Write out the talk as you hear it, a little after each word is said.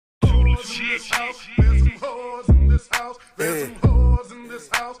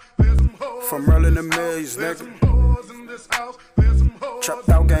From Merlin to Millies, nigga. Trapped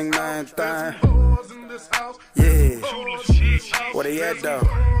out gang 9 thing. Yeah. Where they at though?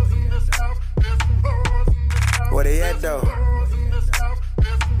 Where they at though?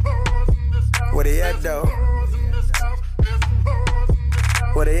 Where they at though?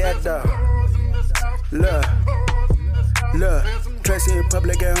 Where they at though? Look. Tracy in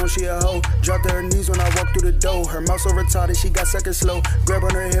public at home, she a hoe. Dropped to her knees when I walk through the door. Her mouth so retarded, she got second slow. Grab on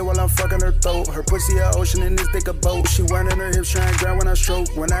her head while I'm fucking her throat. Her pussy a ocean and this dick a boat. She winding her hips, trying to grind when I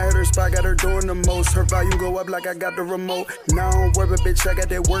stroke. When I hit her spot, got her doing the most. Her volume go up like I got the remote. Now I don't worry, but bitch, I got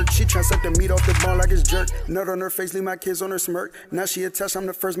that work. She tryna suck the meat off the bone like it's jerk. Nut on her face, leave my kids on her smirk. Now she attached, I'm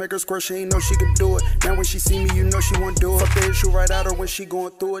the first, make her squirt. She ain't know she could do it. Now when she see me, you know she won't do it. Fuck the issue right out her when she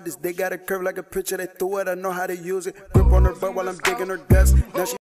going through it. This dick got a curve like a picture, they threw it. I know how to use it. Grip on her butt while I'm digging her guts. Now she